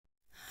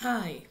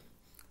Hi,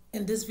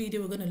 in this video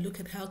we're going to look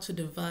at how to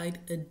divide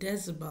a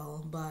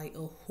decimal by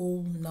a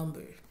whole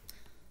number.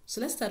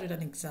 So let's start with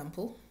an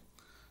example.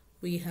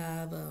 We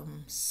have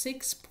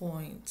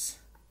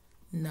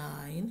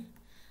 6.9.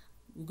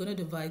 We're going to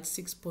divide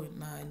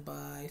 6.9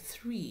 by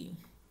 3.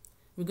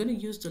 We're going to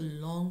use the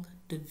long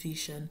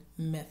division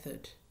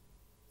method.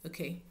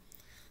 Okay,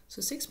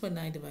 so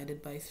 6.9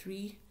 divided by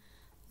 3,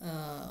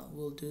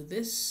 we'll do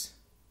this.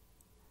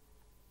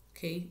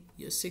 Okay,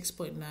 your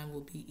 6.9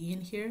 will be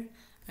in here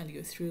and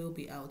your 3 will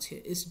be out here.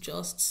 It's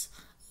just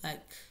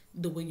like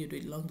the way you do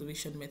it, long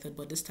division method,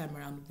 but this time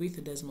around with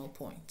a decimal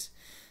point.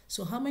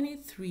 So how many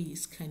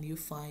 3's can you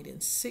find in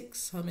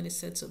 6? How many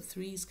sets of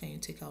 3's can you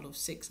take out of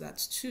 6?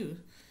 That's 2.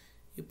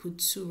 You put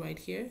 2 right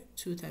here.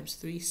 2 times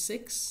 3,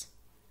 6.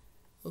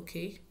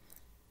 Okay.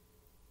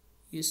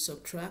 You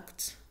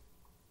subtract.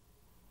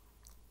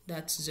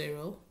 That's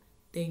 0.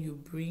 Then you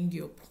bring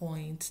your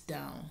point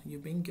down. You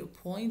bring your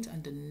point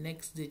and the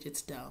next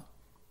digits down.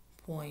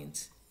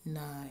 0.9.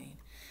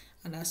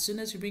 And as soon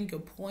as you bring your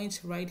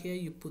point right here,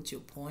 you put your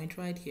point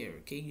right here.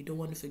 Okay, you don't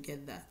want to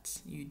forget that.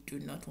 You do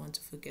not want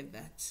to forget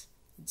that.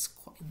 It's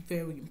quite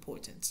very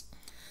important.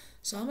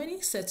 So how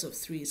many sets of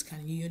 3's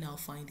can you now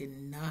find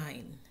in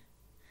 9?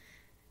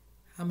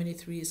 How many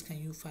 3's can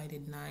you find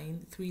in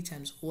 9? 3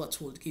 times what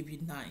will give you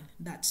 9?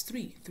 That's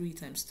 3. 3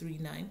 times 3,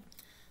 9.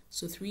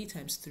 So 3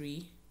 times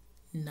 3,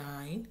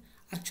 9.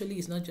 Actually,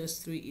 it's not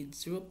just 3,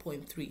 it's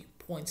 0.3.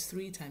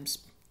 0.3 times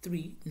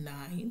 3,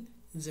 9.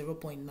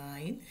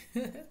 0.9.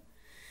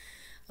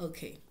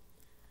 Okay.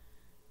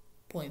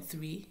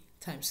 0.3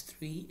 times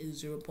 3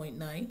 is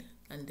 0.9.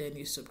 And then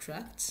you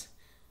subtract.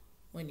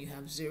 When you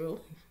have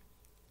 0,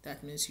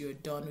 that means you're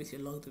done with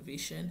your long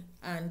division.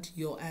 And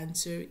your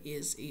answer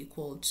is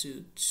equal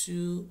to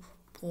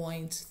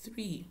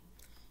 2.3.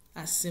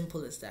 As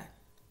simple as that.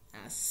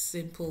 As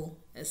simple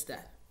as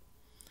that.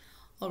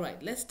 All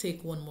right, let's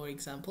take one more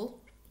example.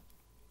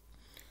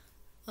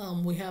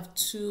 We have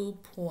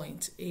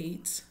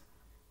 2.8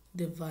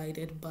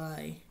 divided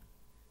by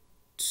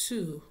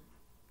 2.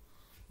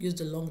 Use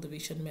the long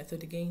division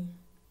method again.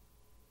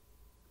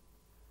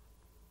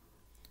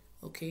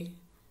 Okay,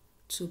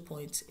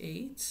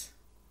 2.8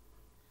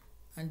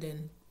 and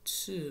then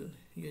 2,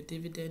 your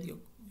dividend,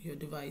 your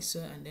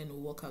divisor, and then we'll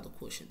work out the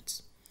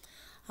quotient.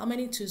 How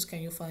many 2's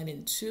can you find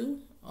in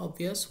 2?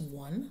 Obvious,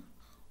 1.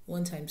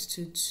 1 times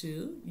 2,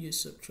 2. You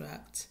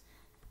subtract.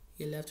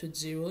 You're left with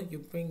 0. You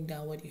bring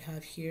down what you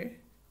have here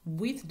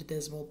with the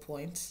decimal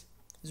point,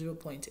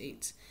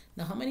 0.8.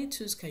 Now, how many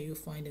 2's can you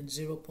find in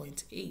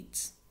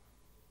 0.8?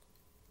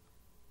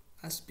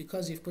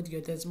 Because you've put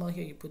your decimal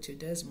here, you put your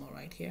decimal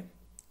right here.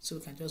 So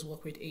we can just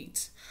work with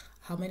 8.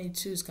 How many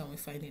 2's can we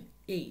find in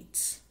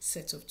 8?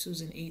 Sets of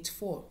 2's in 8,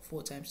 4.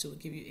 4 times 2 will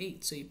give you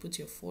 8. So you put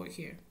your 4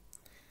 here.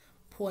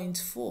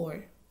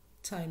 0.4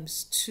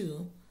 times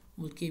 2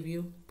 will give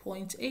you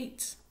 0.8. You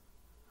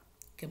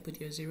can put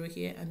your 0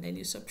 here and then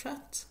you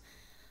subtract.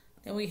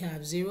 Then we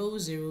have 0,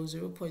 0,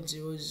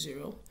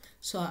 0.00.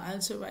 So our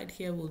answer right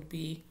here would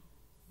be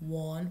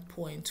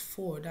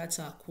 1.4. That's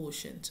our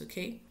quotient,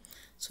 okay?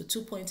 So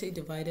 2.8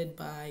 divided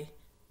by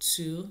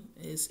 2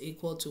 is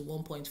equal to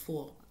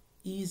 1.4.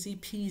 Easy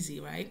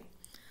peasy, right?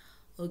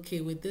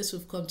 Okay, with this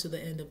we've come to the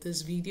end of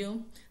this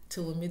video.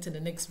 Till we meet in the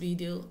next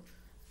video,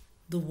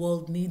 the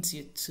world needs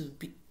you to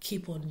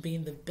keep on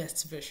being the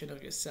best version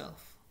of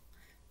yourself.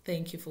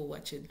 Thank you for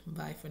watching.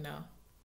 Bye for now.